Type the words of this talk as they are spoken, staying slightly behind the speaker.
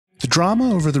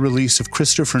drama over the release of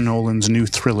Christopher Nolan's new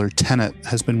thriller Tenet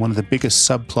has been one of the biggest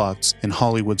subplots in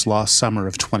Hollywood's lost summer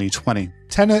of 2020.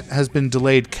 Tenet has been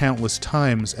delayed countless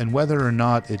times, and whether or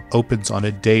not it opens on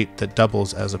a date that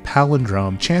doubles as a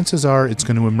palindrome, chances are it's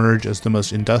going to emerge as the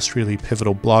most industrially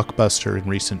pivotal blockbuster in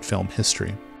recent film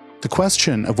history. The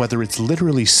question of whether it's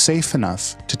literally safe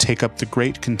enough to take up the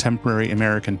great contemporary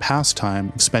American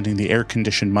pastime of spending the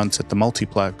air-conditioned months at the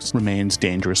multiplex remains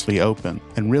dangerously open,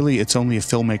 and really it's only a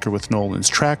filmmaker with Nolan's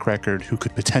track record who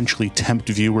could potentially tempt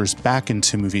viewers back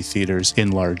into movie theaters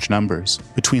in large numbers.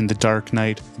 Between The Dark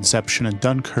Knight, Inception, and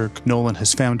Dunkirk, Nolan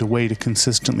has found a way to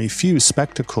consistently fuse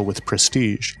spectacle with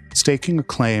prestige, staking a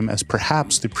claim as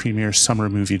perhaps the premier summer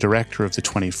movie director of the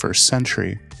 21st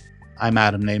century. I'm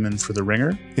Adam Nayman for The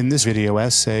Ringer. In this video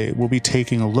essay, we'll be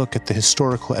taking a look at the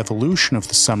historical evolution of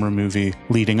the summer movie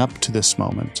leading up to this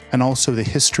moment, and also the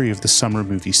history of the summer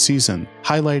movie season,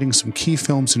 highlighting some key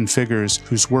films and figures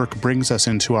whose work brings us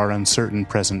into our uncertain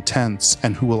present tense,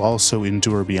 and who will also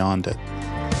endure beyond it.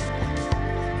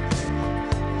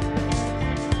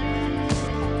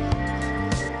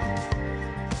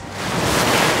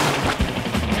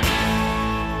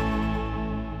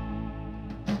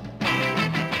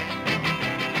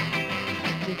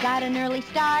 Got an early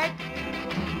start.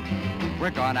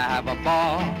 We're gonna have a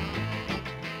ball.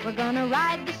 We're gonna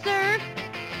ride the surf.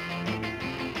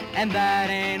 And that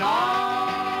ain't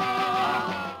all.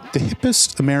 The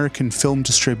hippest American film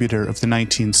distributor of the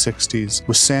 1960s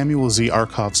was Samuel Z.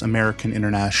 Arkoff's American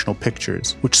International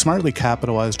Pictures, which smartly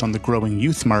capitalized on the growing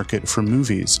youth market for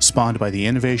movies spawned by the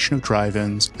innovation of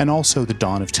drive-ins and also the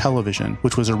dawn of television,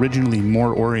 which was originally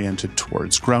more oriented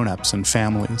towards grown-ups and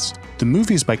families. The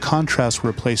movies, by contrast,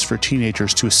 were a place for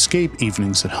teenagers to escape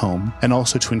evenings at home and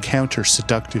also to encounter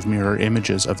seductive mirror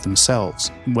images of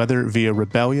themselves, whether via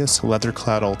rebellious,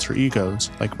 leather-clad alter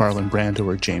egos like Marlon Brando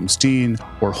or James Dean,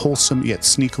 or wholesome yet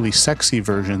sneakily sexy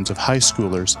versions of high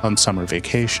schoolers on summer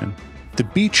vacation. The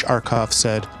beach, Arkoff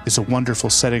said, is a wonderful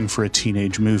setting for a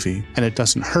teenage movie, and it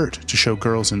doesn't hurt to show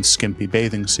girls in skimpy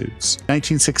bathing suits.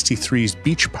 1963's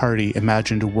Beach Party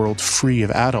imagined a world free of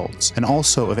adults, and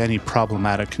also of any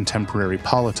problematic contemporary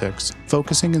politics,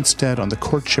 focusing instead on the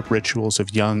courtship rituals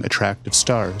of young, attractive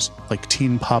stars, like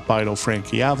teen pop idol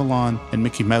Frankie Avalon and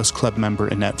Mickey Mouse Club member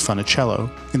Annette Funicello.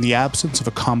 In the absence of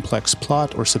a complex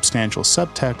plot or substantial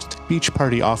subtext, Beach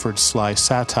Party offered sly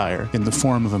satire in the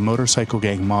form of a motorcycle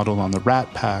gang modeled on the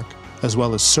Rat Pack, as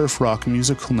well as surf rock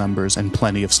musical numbers and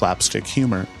plenty of slapstick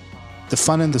humor. The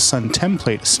Fun in the Sun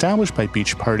template established by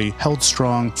Beach Party held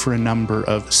strong for a number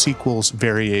of sequels,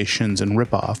 variations, and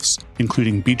rip-offs,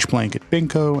 including Beach Blanket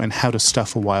Bingo and How to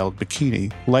Stuff a Wild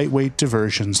Bikini, lightweight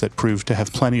diversions that proved to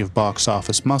have plenty of box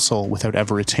office muscle without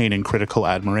ever attaining critical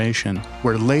admiration.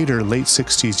 Where later, late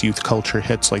 60s youth culture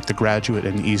hits like The Graduate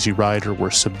and Easy Rider were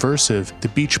subversive, the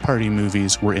Beach Party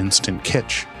movies were instant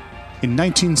kitsch. In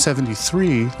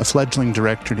 1973, a fledgling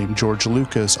director named George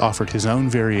Lucas offered his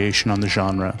own variation on the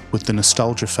genre with the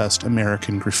nostalgia fest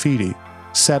American Graffiti,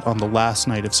 set on the last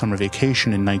night of summer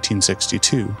vacation in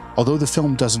 1962. Although the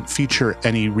film doesn't feature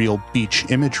any real beach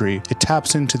imagery, it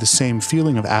taps into the same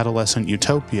feeling of adolescent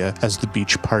utopia as the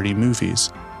Beach Party movies,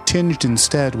 tinged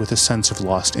instead with a sense of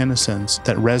lost innocence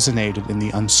that resonated in the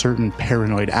uncertain,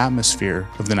 paranoid atmosphere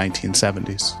of the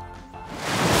 1970s.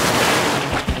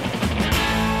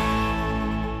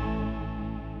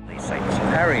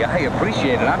 Harry, I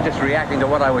appreciate it. I'm just reacting to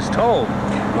what I was told.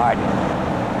 Martin,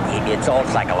 it's all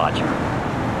psychological.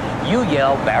 You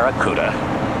yell barracuda.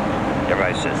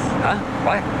 Everybody says, huh?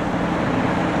 What?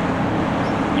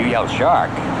 You yell shark.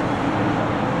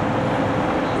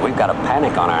 We've got a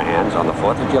panic on our hands on the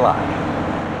 4th of July.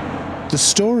 The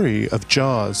story of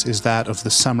Jaws is that of the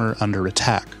summer under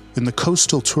attack. In the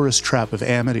coastal tourist trap of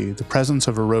Amity, the presence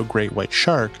of a rogue great white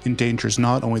shark endangers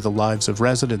not only the lives of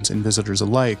residents and visitors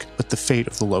alike, but the fate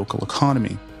of the local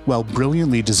economy. While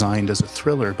brilliantly designed as a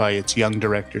thriller by its young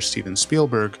director Steven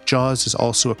Spielberg, Jaws is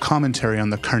also a commentary on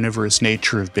the carnivorous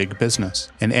nature of big business,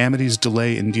 and Amity's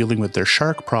delay in dealing with their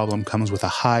shark problem comes with a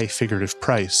high figurative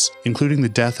price, including the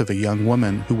death of a young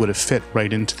woman who would have fit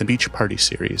right into the Beach Party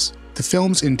series. The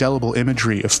film's indelible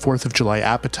imagery of 4th of July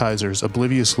appetizers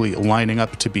obliviously lining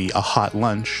up to be a hot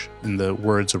lunch, in the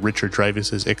words of Richard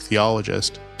Dreyfuss's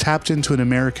ichthyologist, tapped into an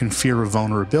American fear of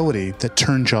vulnerability that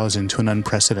turned Jaws into an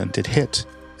unprecedented hit,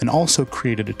 and also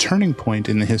created a turning point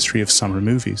in the history of summer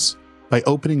movies. By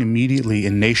opening immediately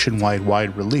in nationwide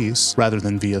wide release, rather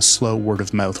than via slow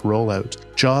word-of-mouth rollout,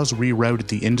 Jaws rerouted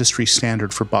the industry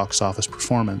standard for box office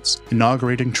performance,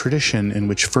 inaugurating tradition in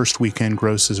which first weekend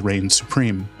grosses reigned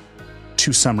supreme.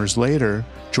 2 summers later,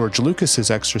 George Lucas's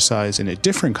exercise in a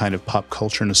different kind of pop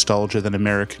culture nostalgia than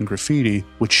American Graffiti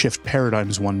would shift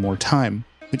paradigms one more time.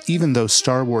 But even though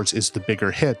Star Wars is the bigger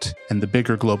hit and the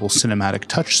bigger global cinematic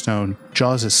touchstone,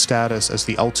 Jaws' status as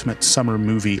the ultimate summer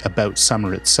movie about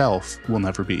summer itself will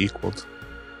never be equaled.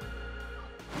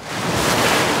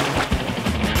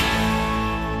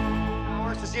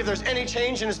 To see if there's any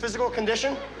change in his physical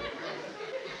condition?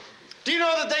 Do you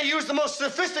know that they use the most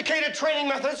sophisticated training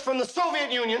methods from the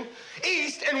Soviet Union,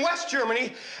 East and West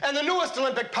Germany, and the newest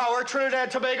Olympic power, Trinidad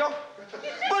and Tobago?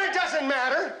 But it doesn't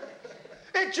matter.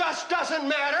 It just doesn't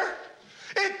matter.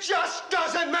 It just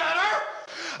doesn't matter.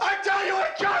 I tell you,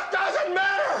 it just doesn't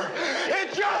matter.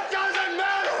 It just doesn't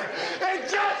matter. It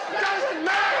just doesn't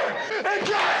matter. It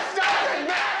just doesn't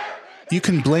matter. You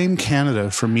can blame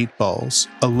Canada for Meatballs,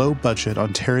 a low-budget,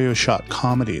 Ontario-shot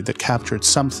comedy that captured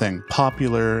something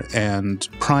popular and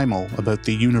primal about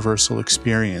the universal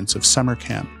experience of summer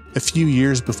camp. A few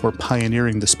years before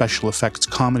pioneering the special effects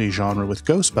comedy genre with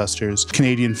Ghostbusters,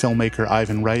 Canadian filmmaker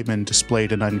Ivan Reitman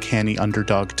displayed an uncanny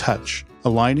underdog touch,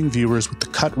 aligning viewers with the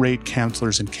cut-rate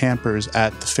counselors and campers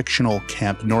at the fictional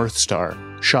Camp North Star,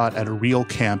 shot at a real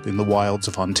camp in the wilds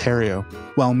of Ontario.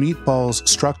 While Meatball's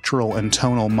structural and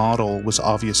tonal model was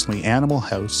obviously Animal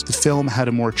House, the film had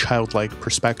a more childlike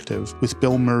perspective, with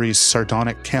Bill Murray's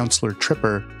sardonic counselor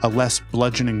Tripper a less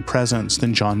bludgeoning presence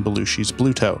than John Belushi's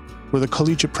Bluto. Where the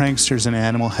collegiate pranksters in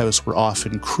Animal House were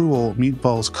often cruel,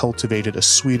 Meatballs cultivated a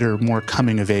sweeter, more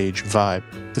coming-of-age vibe.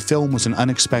 The film was an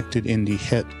unexpected indie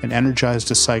hit and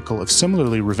energized a cycle of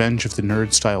similarly Revenge of the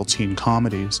Nerd-style teen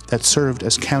comedies that served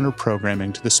as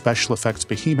counter-programming to the special effects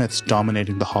behemoths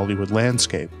dominating the Hollywood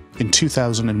landscape. In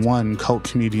 2001, cult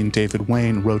comedian David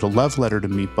Wayne wrote a love letter to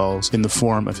Meatballs in the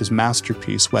form of his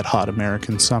masterpiece Wet Hot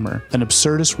American Summer, an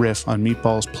absurdist riff on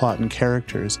Meatballs' plot and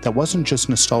characters that wasn't just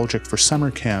nostalgic for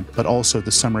summer camp, but also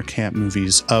the summer camp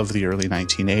movies of the early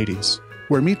 1980s.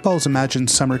 Where Meatballs imagined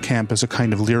summer camp as a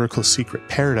kind of lyrical secret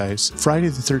paradise, Friday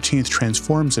the 13th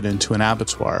transforms it into an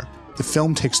abattoir. The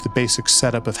film takes the basic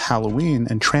setup of Halloween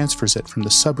and transfers it from the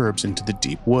suburbs into the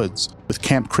deep woods, with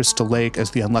Camp Crystal Lake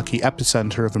as the unlucky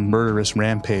epicenter of a murderous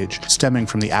rampage stemming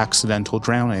from the accidental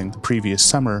drowning the previous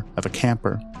summer of a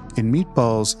camper. In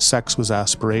Meatballs, sex was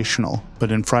aspirational,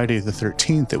 but in Friday the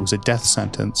 13th it was a death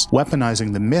sentence,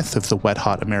 weaponizing the myth of the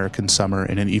wet-hot American summer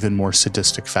in an even more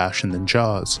sadistic fashion than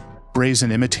Jaws.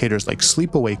 Brazen imitators like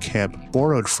Sleepaway Camp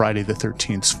borrowed Friday the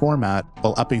 13th's format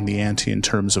while upping the ante in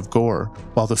terms of gore,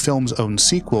 while the film's own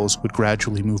sequels would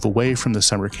gradually move away from the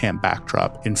summer camp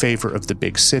backdrop in favor of the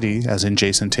big city, as in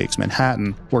Jason Takes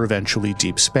Manhattan, or eventually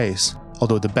Deep Space.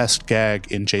 Although the best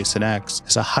gag in Jason X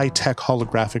is a high-tech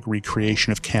holographic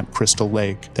recreation of Camp Crystal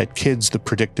Lake that kids the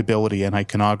predictability and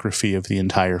iconography of the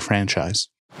entire franchise.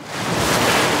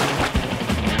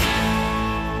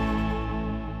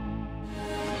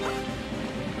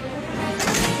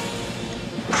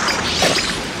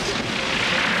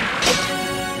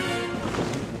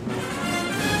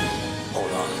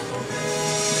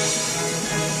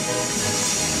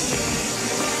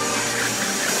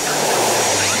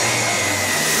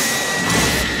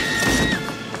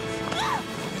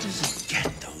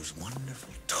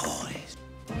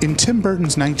 In Tim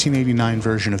Burton's 1989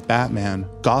 version of Batman,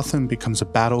 Gotham becomes a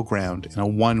battleground in a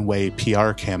one-way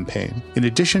PR campaign. In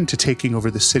addition to taking over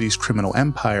the city's criminal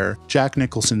empire, Jack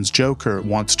Nicholson's Joker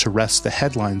wants to wrest the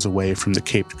headlines away from the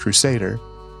Caped Crusader.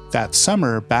 That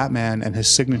summer, Batman and his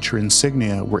signature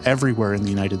insignia were everywhere in the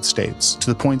United States,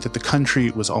 to the point that the country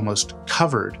was almost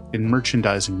covered in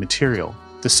merchandising material.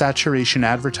 The saturation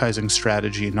advertising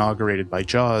strategy inaugurated by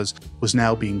Jaws was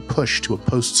now being pushed to a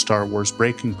post-Star Wars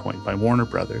breaking point by Warner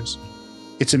Brothers.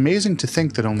 It's amazing to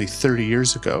think that only 30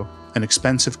 years ago, an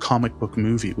expensive comic book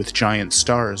movie with giant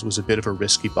stars was a bit of a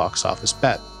risky box office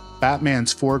bet.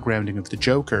 Batman's foregrounding of the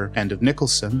Joker and of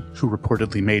Nicholson, who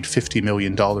reportedly made $50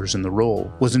 million in the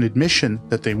role, was an admission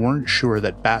that they weren't sure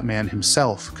that Batman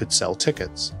himself could sell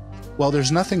tickets. While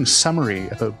there's nothing summery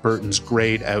about Burton's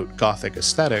grayed-out gothic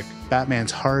aesthetic,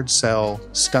 Batman's hard-sell,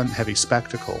 stunt-heavy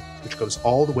spectacle, which goes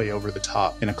all the way over the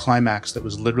top in a climax that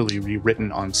was literally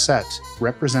rewritten on set,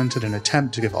 represented an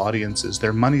attempt to give audiences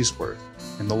their money's worth,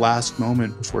 in the last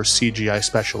moment before CGI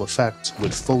special effects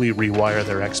would fully rewire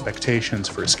their expectations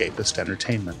for escapist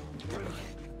entertainment.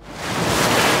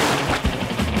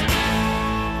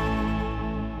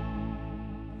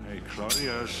 Hey,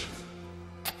 Claudius.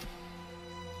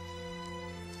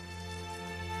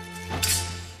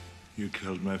 You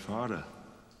killed my father.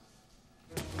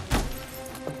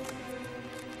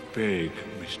 Big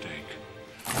mistake.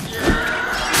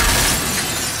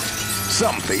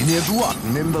 Something is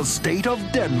rotten in the state of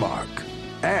Denmark.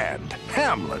 And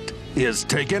Hamlet is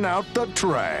taking out the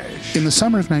trash. In the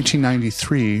summer of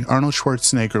 1993, Arnold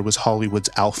Schwarzenegger was Hollywood's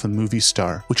alpha movie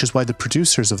star, which is why the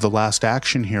producers of The Last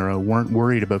Action Hero weren't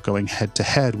worried about going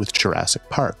head-to-head with Jurassic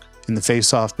Park. In the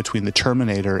face-off between the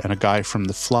Terminator and a guy from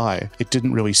The Fly, it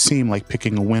didn't really seem like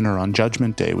picking a winner on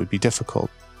Judgment Day would be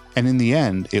difficult. And in the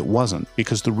end, it wasn't,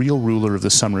 because the real ruler of the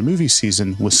summer movie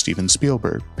season was Steven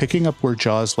Spielberg, picking up where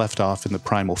Jaws left off in the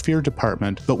Primal Fear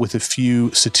department, but with a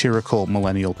few satirical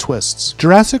millennial twists.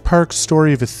 Jurassic Park's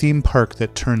story of a theme park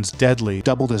that turns deadly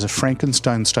doubled as a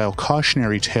Frankenstein-style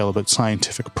cautionary tale about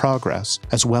scientific progress,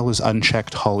 as well as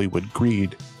unchecked Hollywood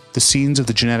greed. The scenes of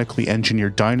the genetically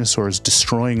engineered dinosaurs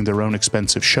destroying their own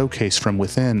expensive showcase from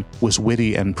within was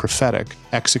witty and prophetic,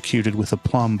 executed with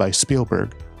aplomb by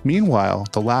Spielberg. Meanwhile,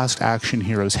 The Last Action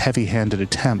Hero's heavy-handed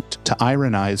attempt to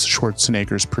ironize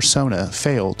Schwarzenegger's persona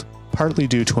failed, partly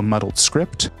due to a muddled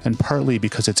script, and partly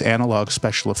because its analog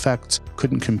special effects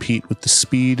couldn't compete with the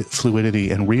speed,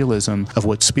 fluidity, and realism of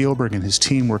what Spielberg and his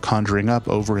team were conjuring up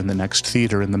over in the next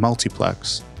theater in the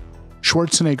multiplex.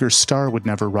 Schwarzenegger's star would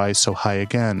never rise so high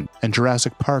again, and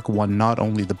Jurassic Park won not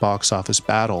only the box office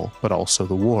battle, but also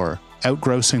the war,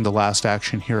 outgrossing The Last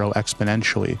Action Hero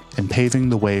exponentially and paving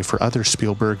the way for other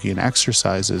Spielbergian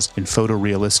exercises in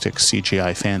photorealistic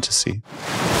CGI fantasy.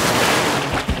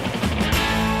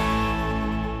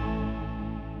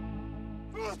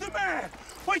 Who's the man?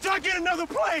 Wait till I get another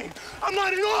plane! I'm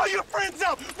lining all your friends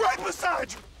up right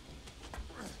beside you!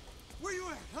 Where you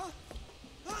at, huh?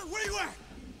 Huh? Where you at?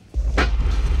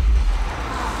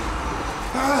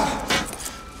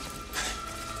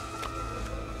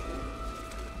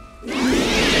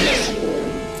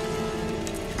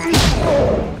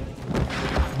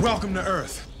 Welcome to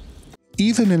Earth.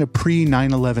 Even in a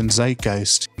pre-9/11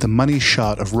 zeitgeist, the money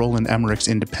shot of Roland Emmerich's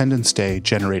Independence Day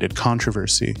generated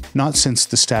controversy. Not since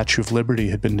the Statue of Liberty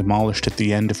had been demolished at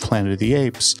the end of Planet of the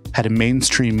Apes had a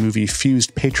mainstream movie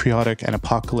fused patriotic and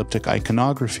apocalyptic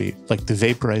iconography, like the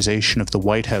vaporization of the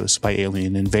White House by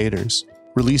alien invaders.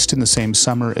 Released in the same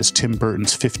summer as Tim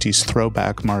Burton's 50s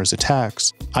throwback Mars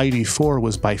Attacks, ID4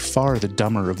 was by far the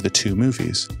dumber of the two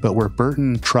movies, but where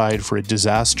Burton tried for a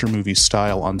disaster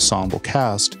movie-style ensemble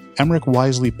cast, Emmerich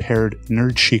wisely paired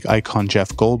nerd-chic icon Jeff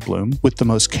Goldblum with the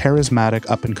most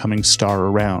charismatic up-and-coming star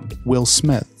around, Will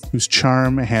Smith, whose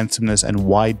charm, handsomeness, and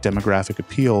wide demographic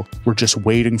appeal were just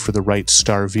waiting for the right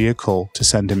star vehicle to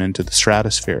send him into the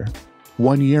stratosphere.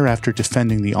 1 year after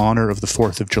defending the honor of the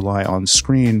 4th of July on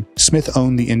screen, Smith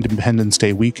owned the Independence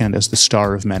Day weekend as the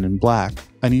star of Men in Black,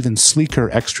 an even sleeker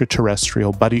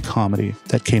extraterrestrial buddy comedy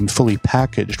that came fully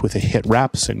packaged with a hit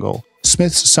rap single.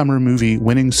 Smith's summer movie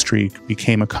winning streak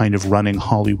became a kind of running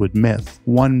Hollywood myth,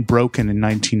 one broken in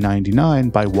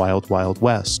 1999 by Wild Wild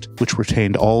West, which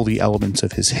retained all the elements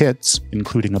of his hits,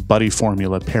 including a buddy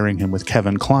formula pairing him with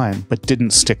Kevin Kline, but didn't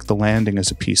stick the landing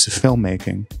as a piece of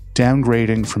filmmaking,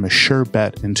 downgrading from a sure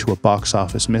bet into a box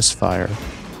office misfire.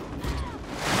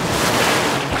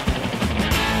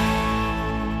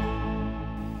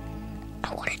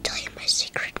 I want to tell you my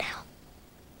secret now.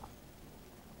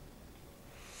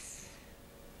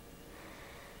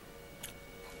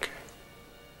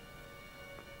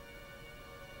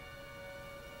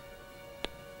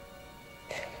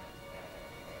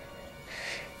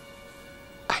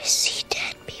 I see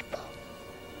dead people.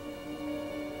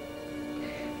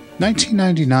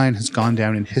 1999 has gone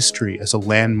down in history as a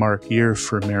landmark year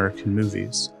for American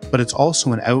movies, but it's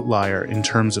also an outlier in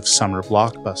terms of summer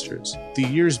blockbusters. The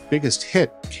year's biggest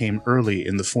hit came early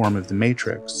in the form of The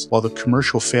Matrix, while the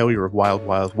commercial failure of Wild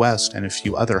Wild West and a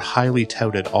few other highly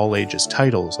touted all-ages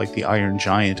titles like The Iron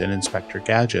Giant and Inspector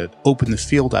Gadget opened the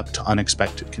field up to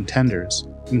unexpected contenders,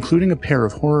 including a pair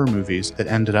of horror movies that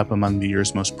ended up among the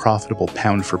year's most profitable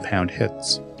pound-for-pound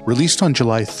hits. Released on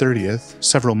July 30th,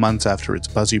 several months after its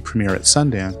buzzy premiere at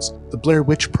Sundance, The Blair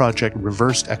Witch Project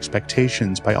reversed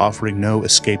expectations by offering no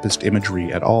escapist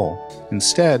imagery at all.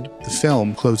 Instead, the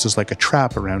film closes like a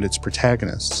trap around its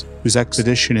protagonists, whose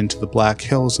expedition into the Black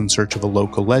Hills in search of a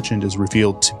local legend is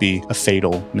revealed to be a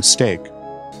fatal mistake.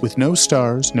 With no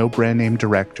stars, no brand-name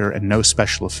director, and no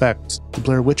special effects, The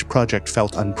Blair Witch Project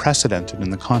felt unprecedented in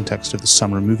the context of the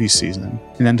summer movie season,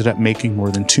 and ended up making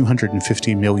more than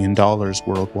 $250 million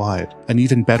worldwide, an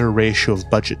even better ratio of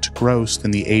budget to gross than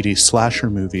the 80s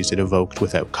slasher movies it evoked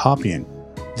without copying.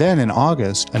 Then in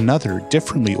August, another,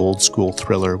 differently old-school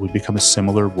thriller would become a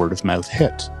similar word-of-mouth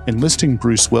hit, enlisting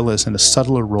Bruce Willis in a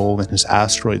subtler role in his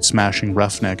asteroid-smashing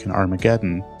roughneck in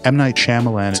Armageddon. M. Night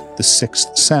Shyamalan's The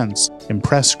Sixth Sense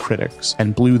impressed critics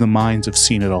and blew the minds of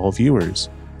seen-it-all viewers.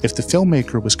 If the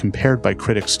filmmaker was compared by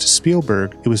critics to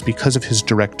Spielberg, it was because of his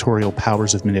directorial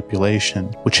powers of manipulation,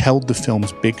 which held the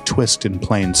film's big twist in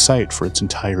plain sight for its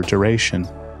entire duration.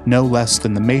 No less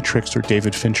than The Matrix or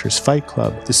David Fincher's Fight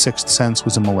Club, The Sixth Sense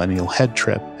was a millennial head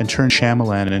trip, and turned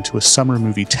Shyamalan into a summer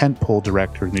movie tentpole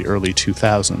director in the early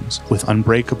 2000s, with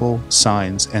Unbreakable,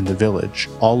 Signs, and The Village,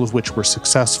 all of which were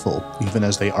successful, even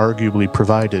as they arguably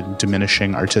provided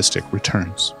diminishing artistic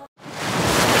returns.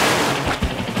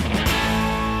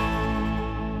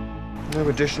 No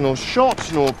additional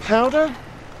shots nor powder.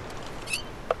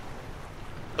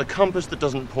 A compass that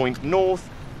doesn't point north.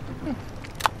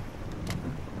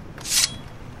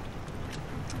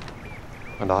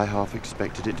 And I half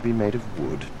expected it to be made of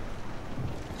wood.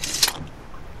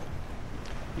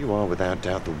 You are without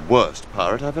doubt the worst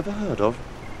pirate I've ever heard of.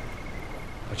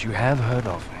 But you have heard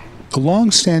of me. A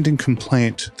long-standing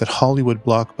complaint that Hollywood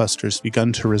blockbusters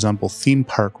begun to resemble theme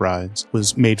park rides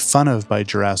was made fun of by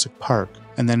Jurassic Park,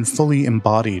 and then fully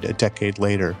embodied a decade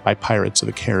later by Pirates of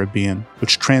the Caribbean,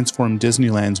 which transformed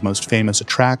Disneyland's most famous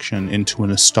attraction into a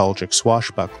nostalgic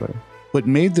swashbuckler. What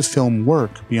made the film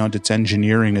work beyond its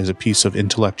engineering as a piece of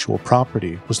intellectual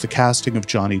property was the casting of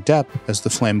Johnny Depp as the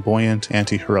flamboyant,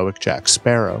 anti-heroic Jack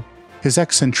Sparrow. His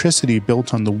eccentricity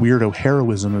built on the weirdo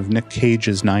heroism of Nick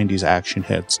Cage's 90s action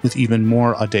hits, with even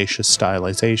more audacious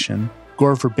stylization.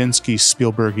 Gore Verbinski's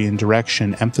Spielbergian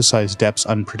direction emphasized Depp's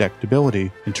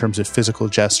unpredictability in terms of physical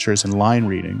gestures and line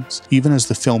readings, even as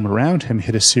the film around him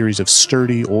hit a series of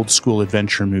sturdy, old-school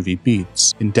adventure movie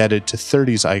beats, indebted to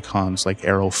 30s icons like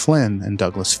Errol Flynn and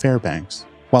Douglas Fairbanks.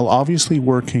 While obviously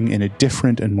working in a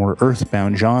different and more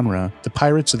earthbound genre, the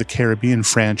Pirates of the Caribbean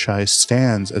franchise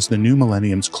stands as the new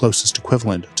millennium's closest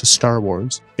equivalent to Star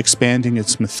Wars, expanding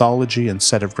its mythology and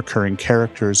set of recurring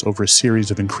characters over a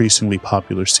series of increasingly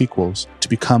popular sequels to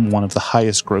become one of the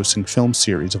highest-grossing film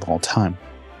series of all time.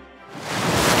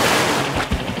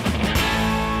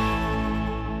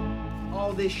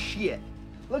 All this shit.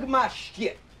 Look at my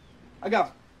shit. I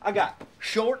got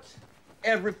shorts,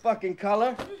 every fucking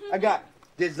color. I got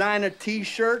designer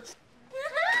t-shirts.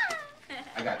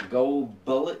 I got gold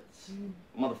bullets,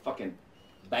 motherfucking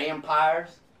vampires.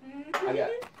 I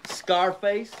got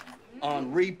Scarface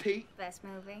on repeat. Best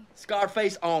movie.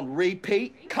 Scarface on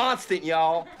repeat. Constant,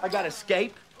 y'all. I got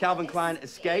Escape, Calvin Klein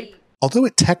Escape. Although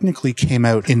it technically came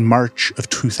out in March of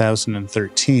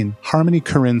 2013, Harmony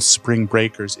Korine's Spring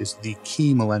Breakers is the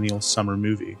key millennial summer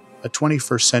movie. A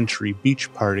 21st century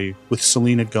beach party with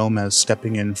Selena Gomez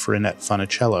stepping in for Annette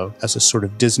Funicello as a sort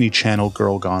of Disney Channel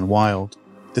girl gone wild.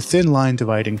 The thin line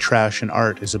dividing trash and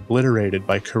art is obliterated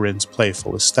by Korine's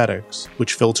playful aesthetics,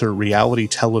 which filter reality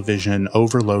television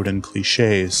overload and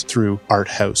cliches through art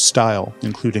house style,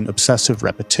 including obsessive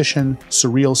repetition,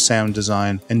 surreal sound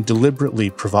design, and deliberately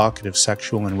provocative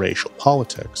sexual and racial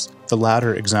politics, the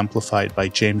latter exemplified by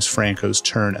James Franco's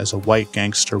turn as a white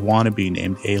gangster wannabe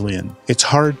named Alien. It's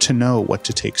hard to know what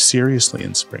to take seriously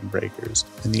in Spring Breakers,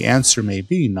 and the answer may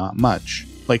be not much.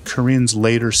 Like Korine's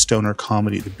later stoner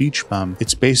comedy The Beach Bum,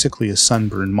 it's basically a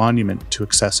sunburned monument to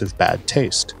excessive bad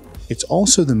taste. It's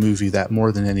also the movie that,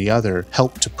 more than any other,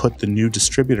 helped to put the new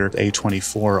distributor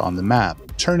A24 on the map,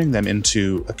 turning them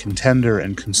into a contender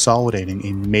and consolidating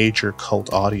a major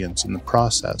cult audience in the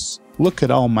process. Look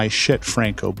at all my shit,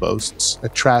 Franco boasts, a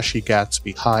trashy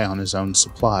Gatsby high on his own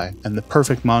supply, and the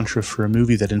perfect mantra for a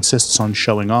movie that insists on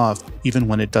showing off even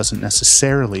when it doesn't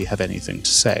necessarily have anything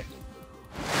to say.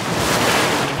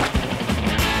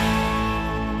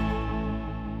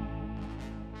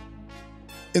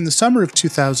 In the summer of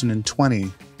 2020,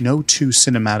 no two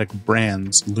cinematic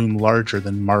brands loom larger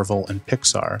than Marvel and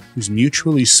Pixar, whose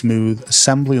mutually smooth,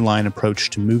 assembly line approach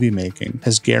to movie making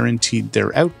has guaranteed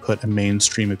their output a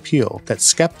mainstream appeal that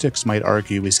skeptics might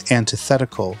argue is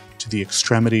antithetical to the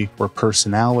extremity or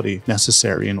personality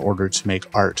necessary in order to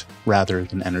make art rather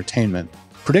than entertainment.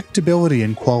 Predictability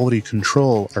and quality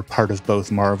control are part of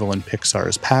both Marvel and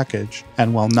Pixar's package,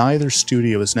 and while neither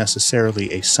studio is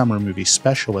necessarily a summer movie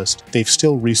specialist, they've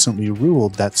still recently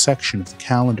ruled that section of the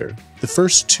calendar. The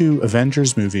first two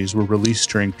Avengers movies were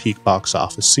released during peak box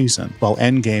office season, while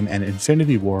Endgame and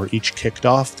Infinity War each kicked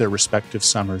off their respective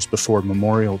summers before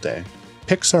Memorial Day.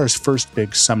 Pixar's first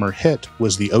big summer hit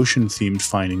was the ocean-themed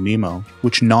Finding Nemo,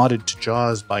 which nodded to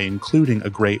Jaws by including a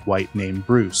great white named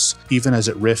Bruce, even as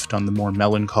it riffed on the more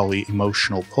melancholy,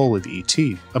 emotional pull of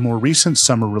E.T. A more recent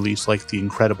summer release like The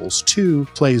Incredibles 2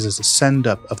 plays as a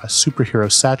send-up of a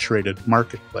superhero-saturated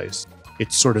marketplace.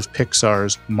 It's sort of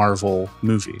Pixar's Marvel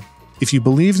movie. If you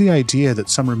believe the idea that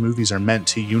summer movies are meant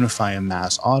to unify a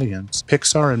mass audience,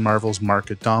 Pixar and Marvel's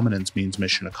market dominance means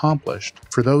mission accomplished.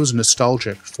 For those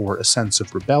nostalgic for a sense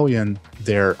of rebellion,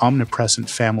 their omnipresent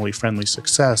family-friendly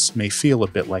success may feel a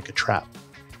bit like a trap.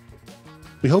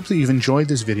 We hope that you've enjoyed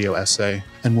this video essay,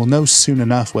 and we'll know soon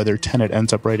enough whether Tenet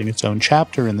ends up writing its own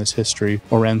chapter in this history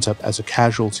or ends up as a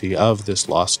casualty of this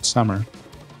lost summer.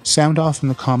 Sound off in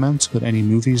the comments with any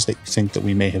movies that you think that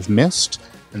we may have missed,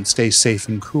 and stay safe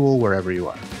and cool wherever you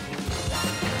are.